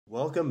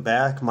Welcome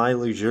back, my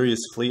luxurious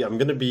fleet. I'm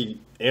going to be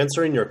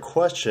answering your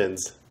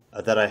questions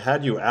that I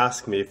had you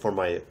ask me for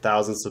my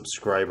 1,000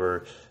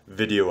 subscriber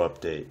video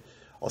update.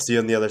 I'll see you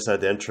on the other side of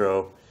the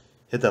intro.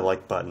 Hit that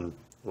like button.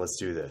 Let's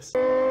do this.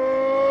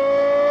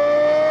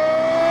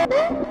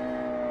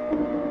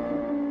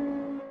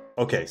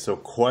 Okay, so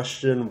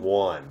question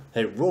one.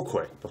 Hey, real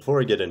quick,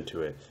 before I get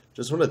into it,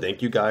 just want to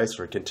thank you guys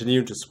for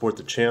continuing to support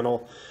the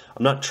channel.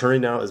 I'm not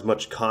churning out as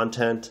much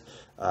content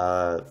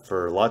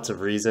for lots of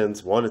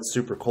reasons. One, it's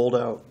super cold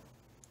out,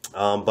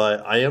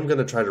 but I am going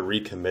to try to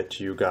recommit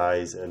to you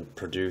guys and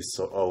produce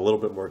a little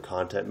bit more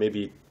content,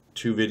 maybe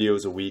 2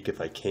 videos a week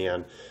if I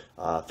can,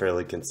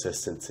 fairly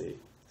consistently.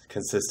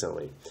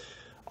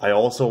 I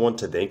also want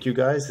to thank you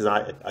guys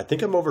because I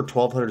think I'm over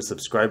 1,200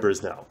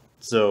 subscribers now.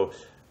 So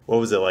what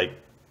was it, like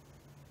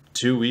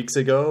 2 weeks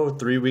ago,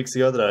 3 weeks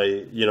ago that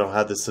I,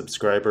 had the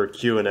subscriber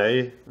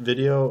Q&A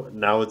video.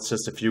 Now it's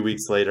just a few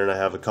weeks later and I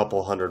have a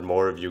couple hundred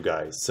more of you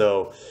guys.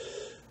 So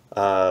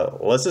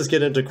let's just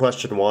get into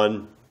question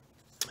one.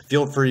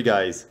 Feel free,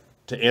 guys,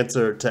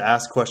 to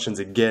ask questions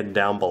again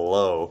down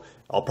below.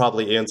 I'll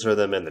probably answer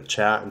them in the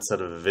chat instead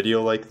of a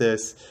video like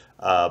this,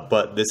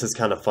 but this is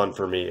kind of fun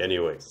for me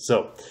anyway.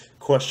 So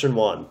question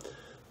one,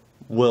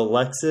 will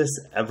Lexus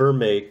ever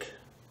make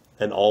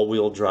an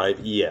all-wheel drive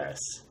ES?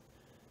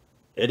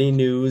 Any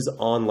news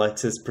on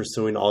Lexus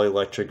pursuing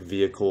all-electric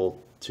vehicle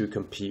to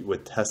compete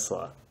with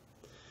Tesla?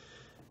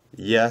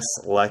 Yes,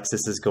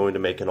 Lexus is going to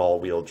make an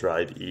all-wheel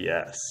drive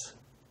ES.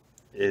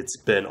 It's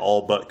been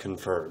all but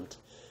confirmed.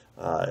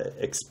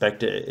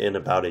 Expect it in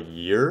about a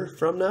year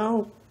from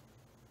now.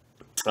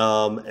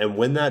 And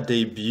when that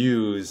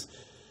debuts,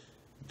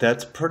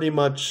 that's pretty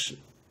much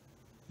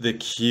the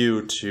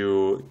cue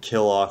to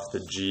kill off the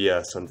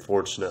GS,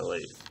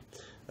 unfortunately.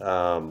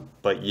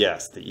 But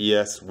yes, the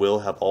ES will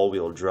have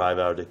all-wheel drive.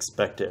 I would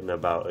expect it in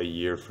about a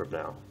year from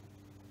now.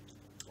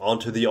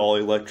 Onto the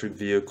all-electric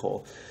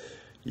vehicle.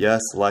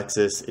 Yes,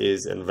 Lexus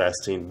is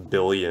investing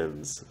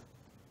billions,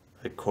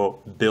 I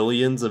quote,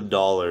 billions of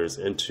dollars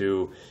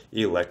into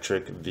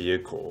electric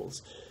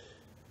vehicles.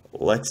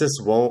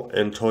 Lexus won't,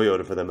 and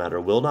Toyota for that matter,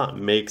 will not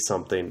make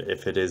something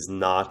if it is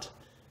not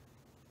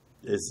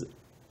as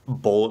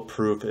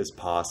bulletproof as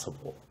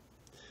possible.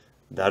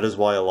 That is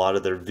why a lot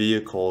of their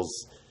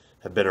vehicles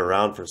have been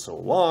around for so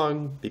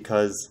long,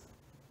 because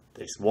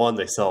one,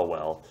 they sell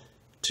well,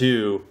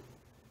 two,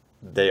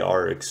 they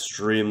are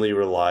extremely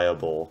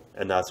reliable,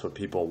 and that's what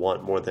people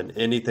want more than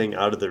anything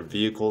out of their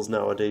vehicles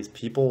nowadays.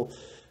 People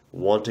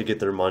want to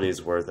get their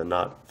money's worth and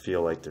not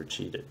feel like they're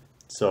cheated.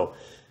 So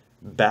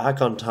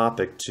back on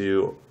topic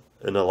to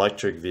an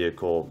electric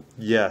vehicle,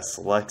 yes,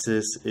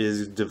 Lexus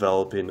is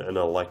developing an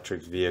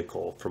electric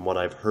vehicle. From what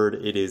I've heard,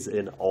 it is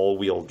an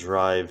all-wheel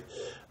drive.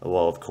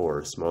 Well, of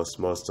course,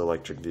 most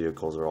electric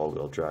vehicles are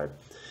all-wheel drive,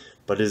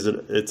 but it's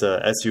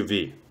a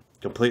SUV,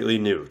 completely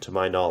new to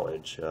my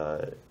knowledge.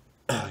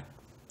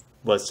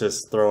 Let's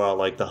just throw out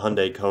like the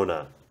Hyundai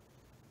Kona.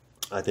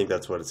 I think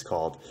that's what it's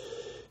called.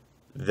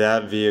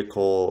 That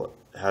vehicle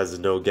has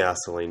no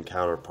gasoline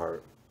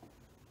counterpart.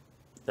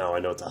 Now, I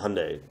know it's a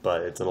Hyundai,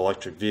 but it's an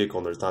electric vehicle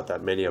and there's not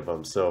that many of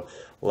them. So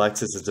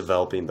Lexus is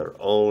developing their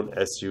own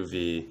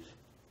SUV,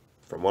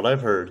 from what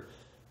I've heard,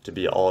 to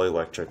be all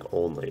electric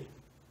only.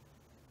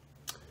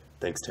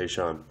 Thanks,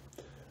 Tayshawn.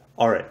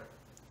 All right,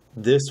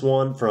 this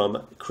one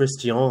from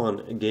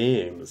Christian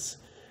Games.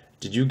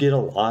 Did you get a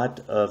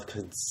lot of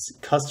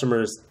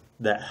customers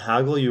that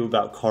haggle you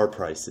about car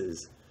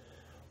prices,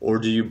 or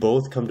do you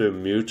both come to a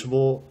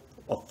mutual,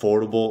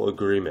 affordable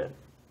agreement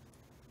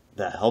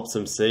that helps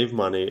them save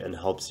money and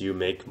helps you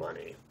make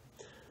money?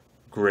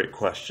 Great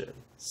question.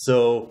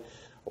 So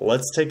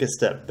let's take a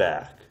step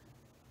back.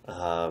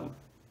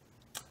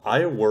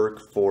 I work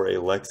for a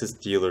Lexus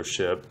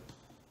dealership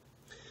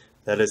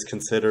that is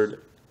considered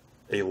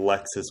a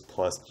Lexus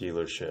Plus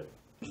dealership.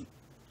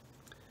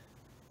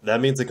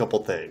 That means a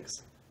couple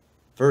things.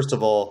 First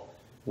of all,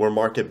 we're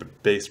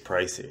market-based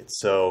pricing.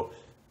 So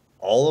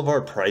all of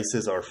our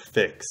prices are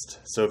fixed.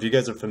 So if you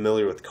guys are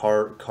familiar with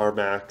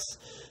CarMax,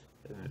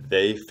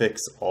 they fix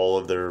all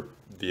of their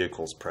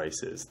vehicles'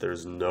 prices.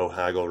 There's no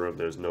haggle room.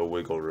 There's no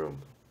wiggle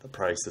room. The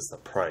price is the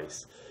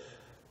price.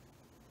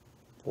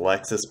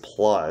 Lexus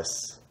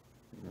Plus,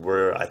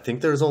 where I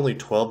think there's only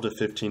 12 to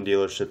 15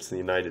 dealerships in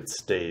the United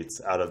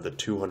States out of the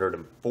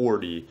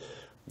 240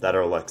 that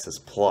are Lexus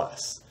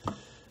Plus.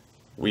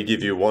 We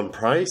give you one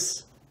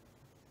price.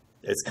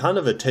 It's kind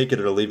of a take it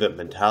or leave it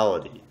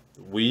mentality.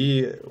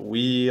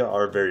 We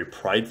are very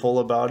prideful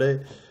about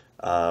it.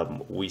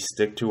 We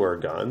stick to our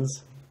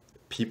guns.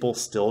 People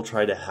still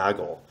try to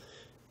haggle.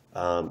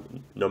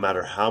 No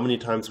matter how many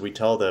times we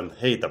tell them,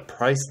 hey, the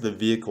price of the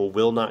vehicle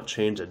will not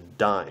change a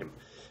dime.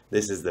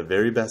 This is the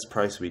very best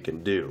price we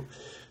can do.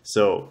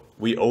 So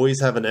we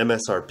always have an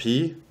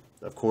MSRP.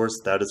 Of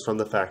course, that is from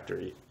the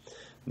factory.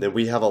 And then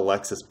we have a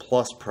Lexus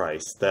Plus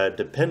price that,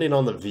 depending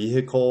on the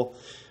vehicle,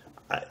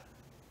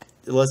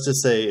 let's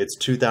just say it's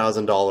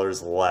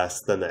 $2,000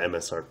 less than the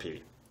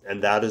MSRP.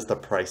 And that is the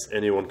price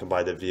anyone can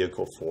buy the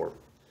vehicle for.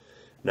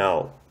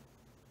 Now,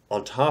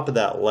 on top of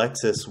that,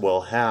 Lexus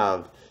will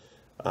have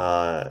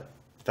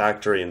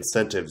factory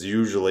incentives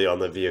usually on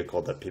the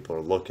vehicle that people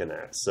are looking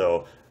at.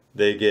 So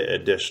they get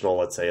additional,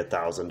 let's say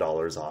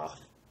 $1,000 off.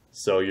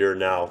 So you're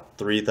now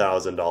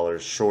 $3,000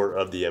 short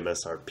of the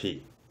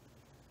MSRP.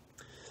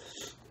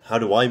 How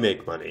do I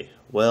make money?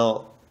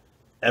 Well,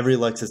 every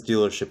Lexus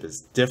dealership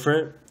is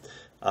different.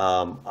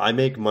 I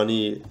make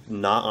money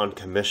not on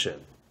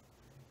commission.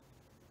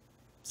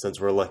 Since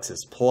we're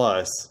Lexus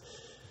Plus,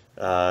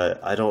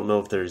 I don't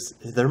know if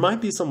there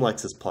might be some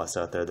Lexus Plus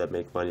out there that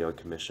make money on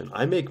commission.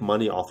 I make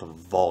money off of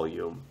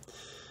volume.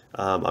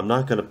 I'm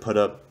not going to put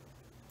up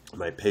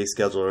my pay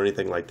schedule or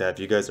anything like that. If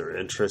you guys are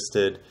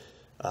interested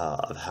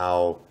of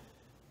how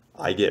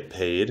I get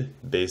paid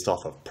based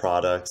off of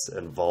products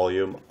and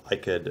volume, I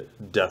could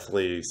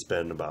definitely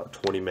spend about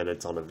 20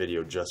 minutes on a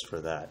video just for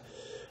that.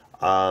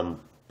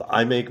 But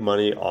I make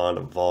money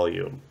on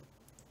volume,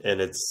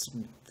 and it's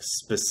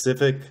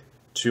specific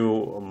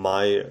to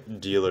my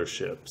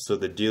dealership. So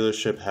the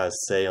dealership has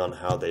say on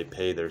how they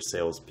pay their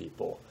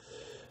salespeople.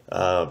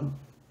 I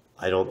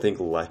don't think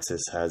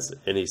Lexus has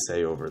any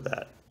say over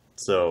that.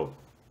 So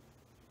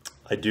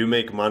I do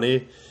make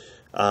money.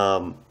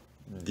 The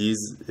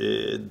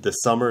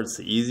summer it's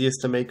the easiest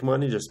to make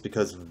money just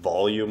because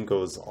volume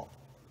goes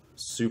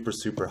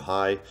super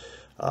high.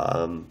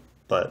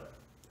 But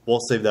we'll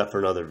save that for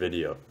another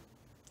video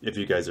if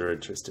you guys are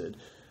interested.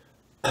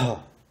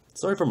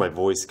 Sorry for my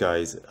voice,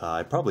 guys.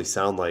 I probably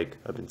sound like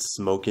I've been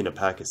smoking a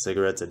pack of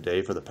cigarettes a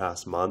day for the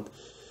past month.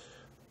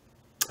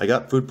 I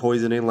got food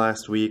poisoning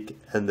last week,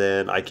 and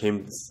then I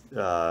came,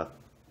 I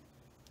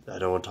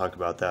don't want to talk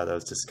about that. That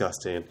was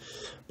disgusting.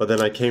 But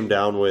then I came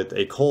down with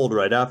a cold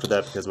right after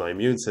that because my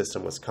immune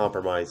system was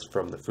compromised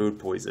from the food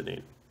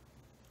poisoning.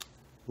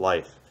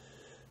 Life.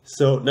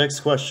 So next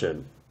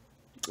question.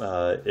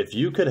 If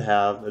you could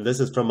have,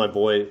 this is from my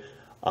boy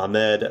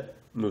Ahmed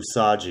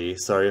Musaji.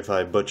 Sorry if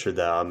I butchered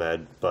that,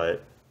 Ahmed,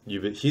 but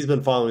he's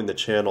been following the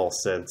channel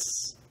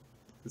since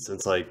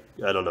like,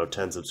 I don't know,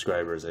 10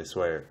 subscribers, I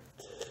swear.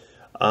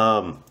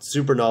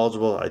 Super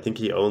knowledgeable. I think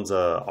he owns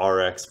a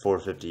RX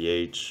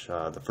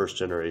 450H, the first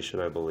generation,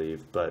 I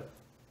believe, but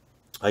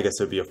I guess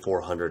it would be a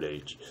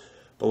 400H.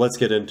 But let's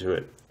get into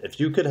it. If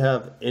you could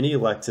have any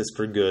Lexus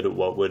for good,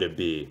 what would it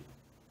be?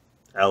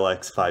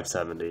 LX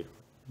 570.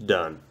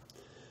 Done.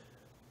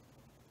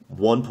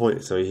 1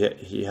 point. So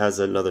he has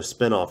another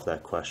spin off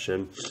that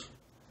question.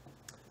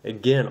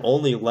 Again,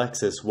 only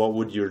Lexus. What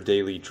would your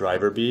daily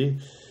driver be?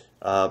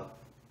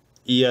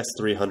 ES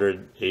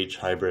 300H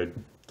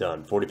hybrid.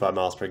 Done. 45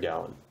 miles per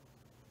gallon.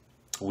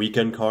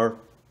 Weekend car.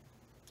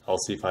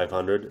 LC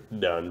 500.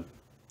 Done.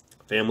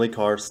 Family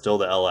car. Still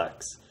the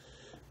LX.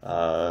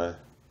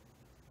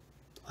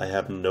 I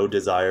have no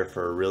desire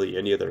for really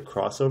any other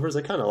crossovers.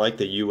 I kind of like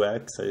the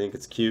UX. I think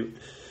it's cute.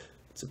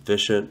 It's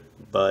efficient,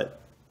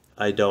 but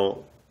I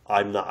personally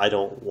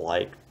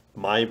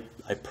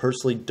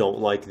don't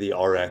like the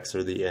RX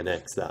or the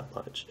NX that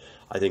much.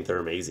 I think they're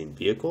amazing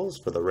vehicles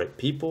for the right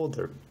people.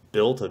 They're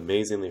built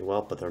amazingly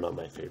well, but they're not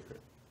my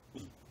favorite.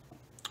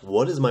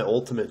 What is my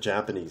ultimate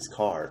Japanese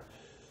car?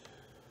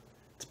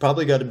 It's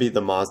probably got to be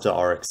the Mazda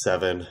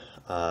RX-7,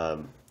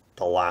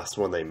 the last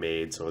one they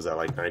made. So it was at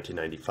like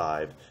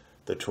 1995,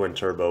 the twin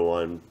turbo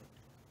one.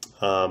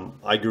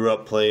 I grew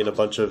up playing a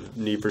bunch of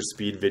Need for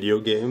Speed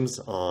video games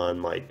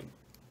on like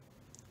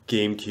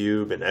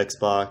GameCube and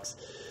Xbox,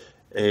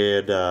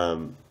 and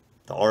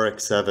the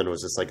RX-7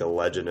 was just like a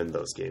legend in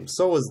those games.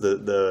 So was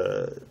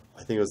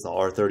I think it was the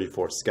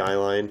R34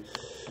 Skyline,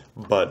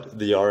 but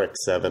the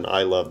RX-7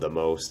 I love the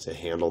most. It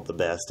handled the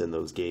best in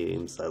those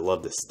games. I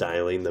love the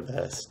styling the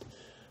best.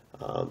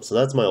 So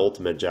that's my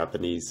ultimate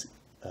Japanese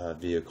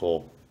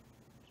vehicle.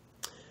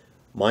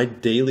 My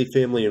daily,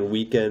 family, and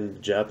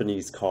weekend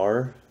Japanese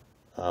car,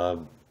 I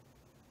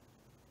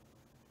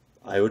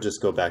would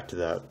just go back to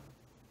that,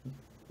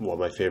 what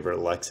my favorite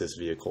Lexus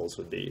vehicles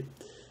would be.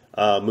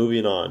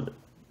 Moving on,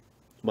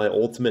 my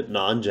ultimate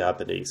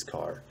non-Japanese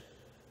car.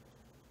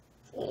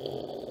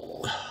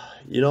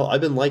 You know,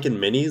 I've been liking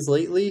minis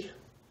lately.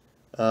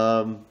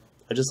 I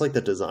just like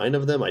the design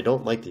of them. I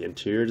don't like the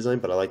interior design,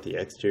 but I like the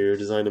exterior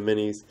design of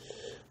minis.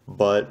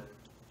 But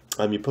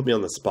you put me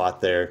on the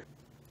spot there.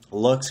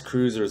 Lux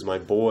Cruisers, my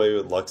boy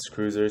with Lux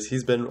Cruisers.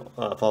 He's been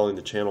following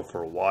the channel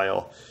for a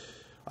while.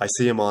 I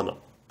see him on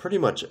pretty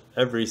much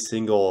every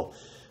single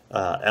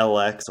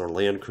LX or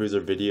Land Cruiser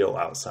video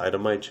outside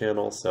of my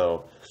channel.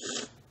 So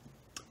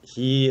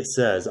he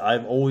says,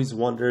 I've always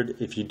wondered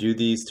if you do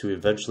these to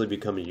eventually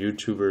become a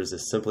YouTuber, is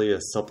this simply a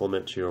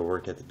supplement to your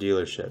work at the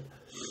dealership?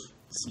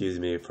 Excuse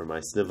me for my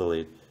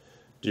sniveling.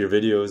 Do your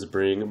videos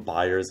bring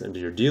buyers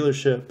into your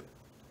dealership?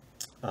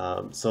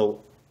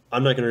 So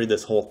I'm not going to read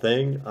this whole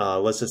thing.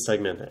 Let's just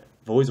segment it.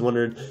 I've always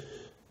wondered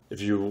if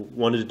you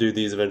wanted to do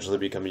these, eventually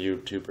become a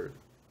YouTuber.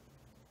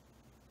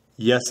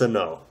 Yes and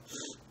no.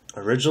 I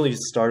originally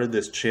started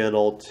this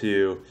channel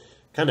to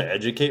kind of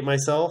educate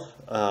myself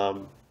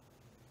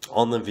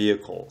on the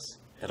vehicles.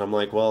 And I'm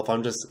like, well, if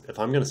I'm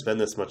going to spend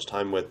this much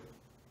time with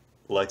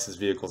Lexus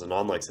vehicles and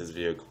non-Lexus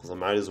vehicles, I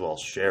might as well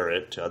share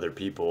it to other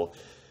people.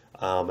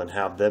 and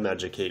have them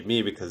educate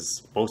me,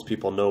 because most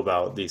people know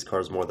about these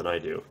cars more than I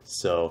do.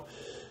 So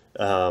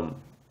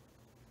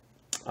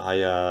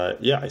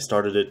I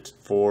started it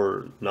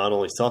for not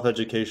only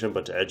self-education,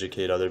 but to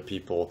educate other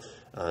people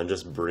and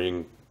just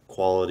bring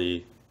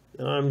quality.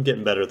 And I'm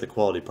getting better at the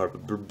quality part,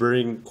 but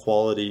bring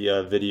quality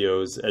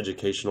videos,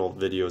 educational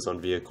videos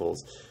on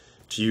vehicles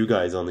to you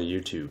guys on the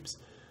YouTubes.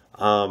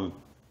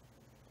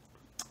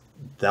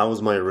 That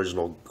was my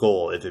original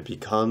goal. If it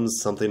becomes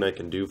something I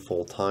can do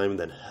full time,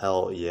 then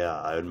hell yeah,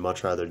 I would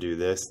much rather do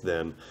this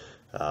than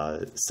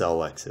sell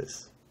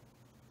Lexus.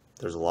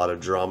 There's a lot of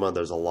drama.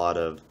 There's a lot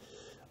of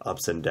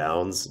ups and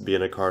downs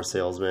being a car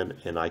salesman,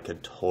 and I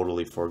could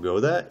totally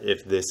forego that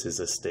if this is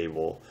a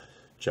stable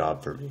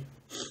job for me.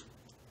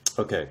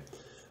 Okay.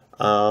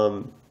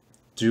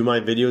 Do my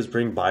videos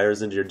bring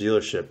buyers into your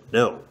dealership?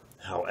 No.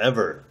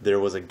 However, there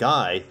was a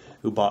guy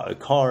who bought a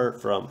car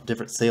from a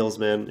different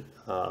salesman,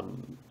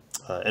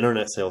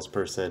 internet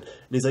salesperson,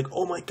 and he's like,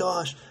 oh my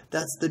gosh,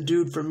 that's the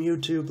dude from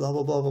YouTube, blah,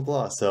 blah, blah, blah,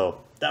 blah.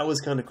 So that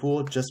was kind of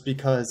cool, just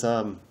because,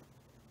 I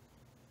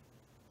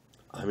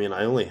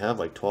only have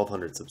like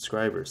 1,200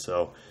 subscribers,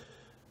 so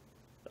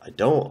I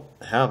don't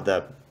have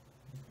that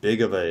big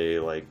of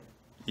a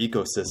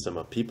ecosystem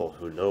of people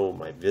who know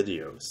my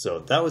videos. So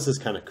that was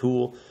just kind of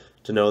cool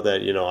to know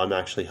that, I'm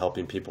actually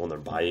helping people in their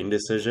buying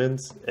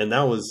decisions. And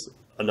that was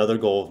another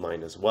goal of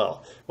mine as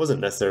well. It wasn't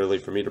necessarily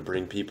for me to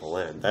bring people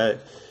in,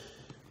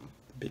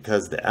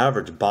 because the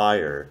average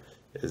buyer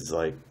is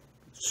like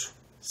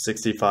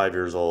 65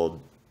 years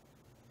old,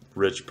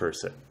 rich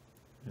person.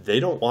 They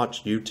don't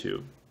watch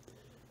YouTube.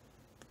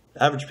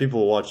 Average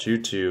people watch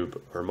YouTube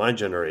or my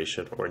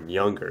generation or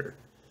younger.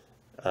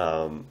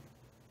 And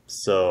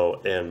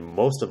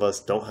most of us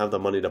don't have the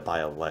money to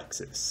buy a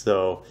Lexus.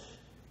 So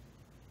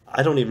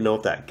I don't even know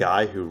if that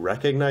guy who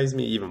recognized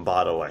me even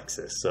bought a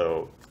Lexus.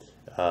 So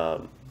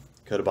could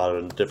have bought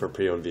a different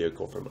pre-owned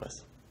vehicle from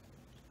us.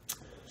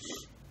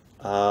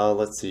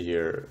 Let's see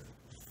here.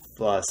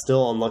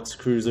 Still on Lux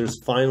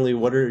Cruisers. Finally,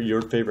 what are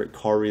your favorite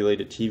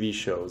car-related TV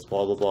shows?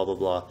 Blah, blah, blah, blah,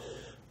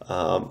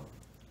 blah.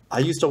 I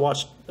used to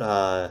watch,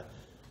 Top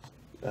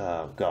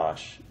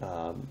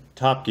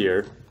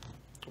Gear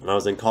when I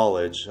was in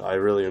college. I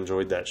really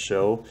enjoyed that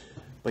show.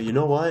 But you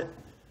know what?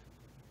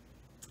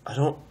 I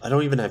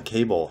don't even have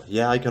cable.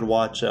 Yeah, I could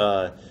watch,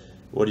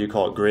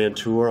 Grand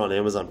Tour on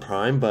Amazon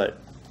Prime, but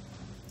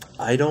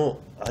I don't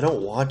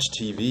watch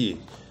TV.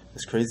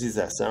 As crazy as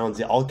that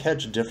sounds, yeah, I'll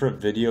catch different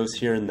videos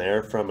here and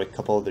there from a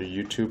couple other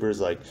YouTubers,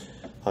 like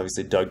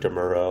obviously Doug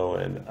DeMuro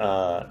and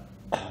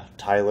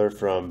Tyler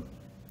from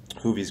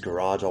Hoovie's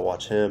Garage. I'll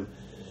watch him.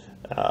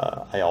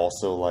 I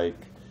also like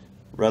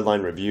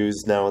Redline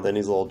Reviews now and then.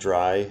 He's a little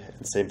dry.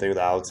 And same thing with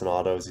Alex and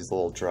Autos. He's a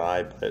little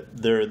dry, but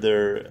their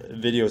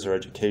videos are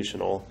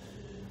educational.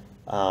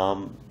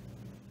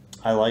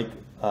 I like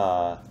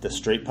the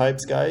Straight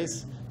Pipes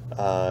guys.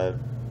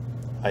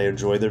 I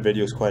enjoy their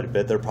videos quite a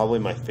bit. They're probably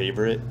my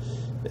favorite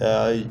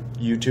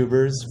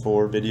YouTubers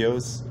for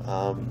videos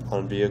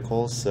on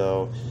vehicles.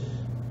 So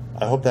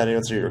I hope that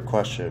answered your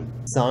question.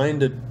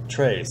 Sign to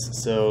Trace.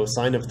 So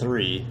sign of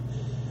 3.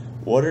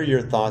 What are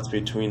your thoughts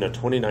between a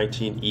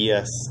 2019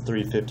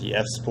 ES350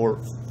 F Sport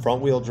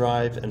front wheel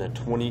drive and a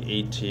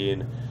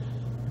 2018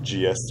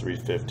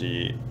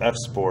 GS350 F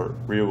Sport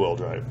rear wheel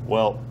drive?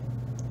 Well,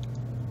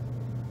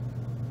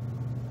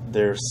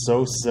 they're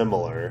so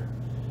similar,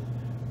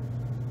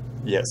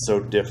 yet so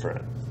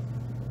different.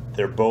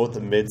 They're both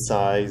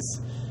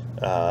mid-size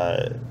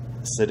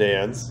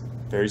sedans,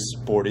 very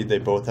sporty. They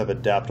both have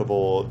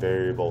adaptable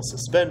variable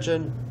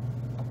suspension.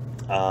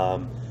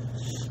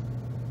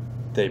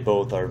 They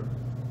both have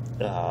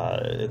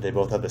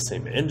the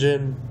same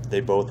engine.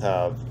 They both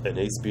have an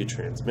 8-speed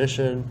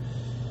transmission.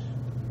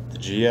 The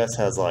GS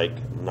has like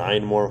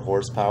 9 more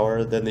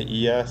horsepower than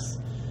the ES.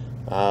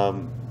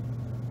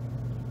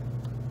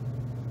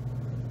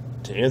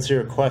 To answer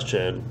your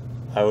question,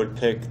 I would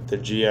pick the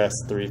GS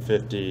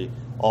 350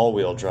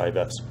 all-wheel drive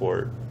F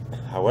Sport.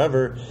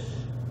 However,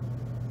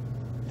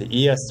 the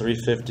ES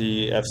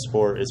 350 F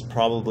Sport is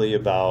probably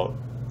about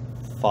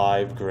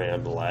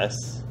 $5,000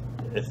 less,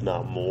 if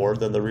not more,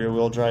 than the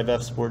rear-wheel drive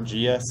F Sport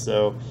GS.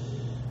 So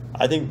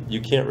I think you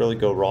can't really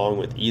go wrong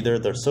with either.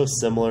 They're so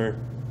similar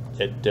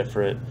yet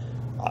different.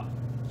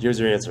 Here's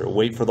your answer.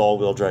 Wait for the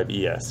all-wheel drive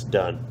ES.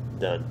 Done.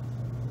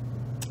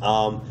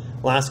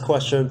 Last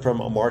question from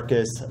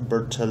Marcus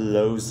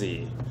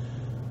Bertolozzi.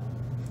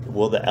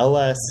 Will the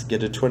LS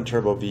get a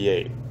twin-turbo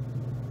V8?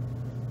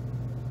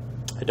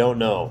 I don't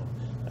know.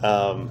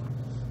 The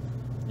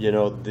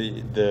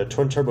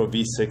twin-turbo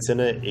V6 in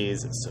it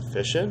is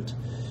sufficient,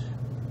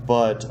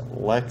 but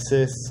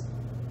Lexus,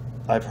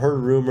 I've heard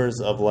rumors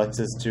of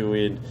Lexus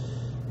doing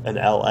an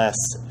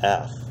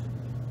LSF.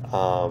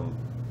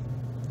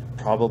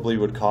 Probably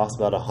would cost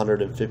about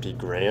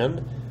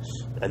 $150,000,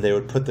 and they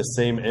would put the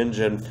same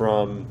engine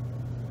from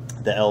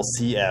the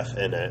LCF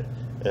in it,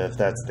 if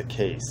that's the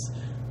case.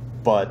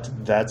 But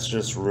that's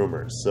just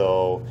rumors,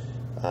 so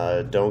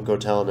don't go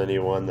telling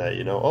anyone that,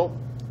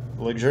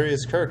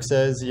 Luxurious Kirk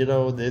says,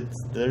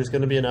 there's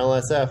going to be an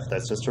LSF.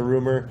 That's just a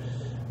rumor.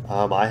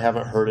 I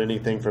haven't heard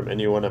anything from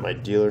anyone at my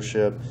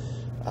dealership.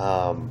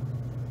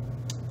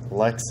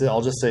 Lexus,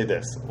 I'll just say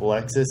this,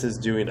 Lexus is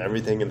doing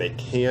everything they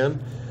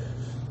can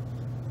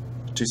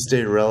to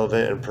stay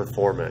relevant in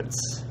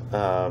performance.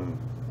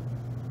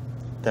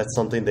 That's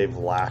something they've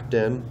lacked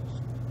in,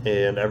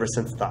 and ever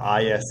since the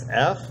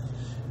ISF,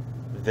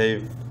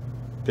 they've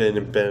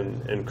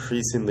been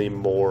increasingly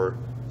more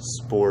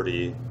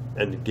sporty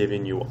and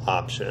giving you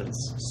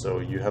options. So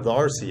you have the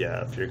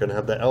RCF, you're going to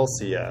have the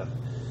LCF.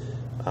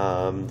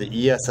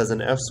 The ES has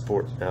an F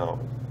Sport now.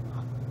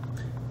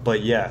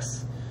 But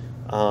yes,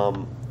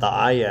 the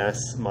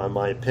IS, in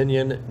my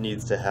opinion,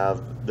 needs to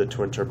have the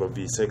twin turbo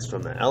V6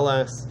 from the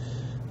LS.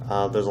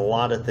 There's a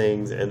lot of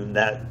things, and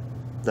that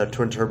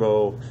twin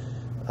turbo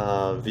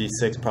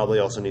V6 probably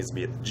also needs to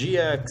be at the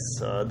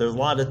GX. There's a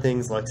lot of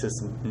things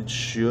Lexus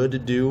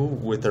should do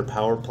with their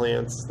power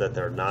plants that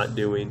they're not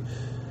doing,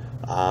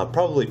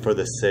 probably for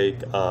the sake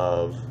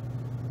of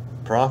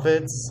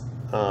profits,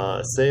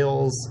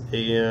 sales,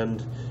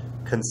 and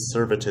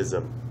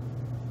conservatism.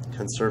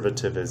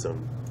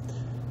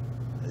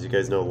 As you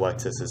guys know,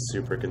 Lexus is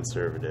super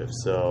conservative.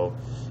 So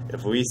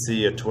if we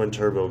see a twin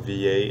turbo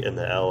V8 in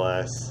the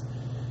LS,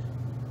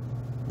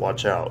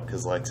 watch out,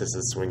 because Lexus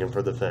is swinging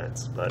for the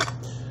fence. But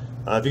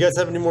if you guys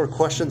have any more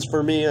questions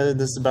for me,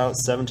 this is about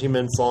 17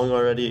 minutes long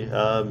already.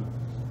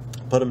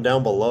 Put them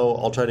down below.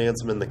 I'll try to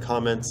answer them in the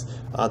comments.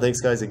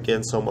 Thanks guys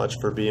again so much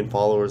for being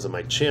followers of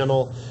my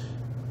channel.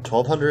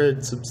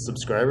 1,200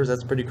 subscribers,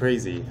 that's pretty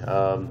crazy.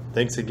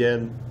 Thanks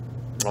again.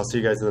 I'll see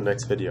you guys in the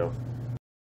next video.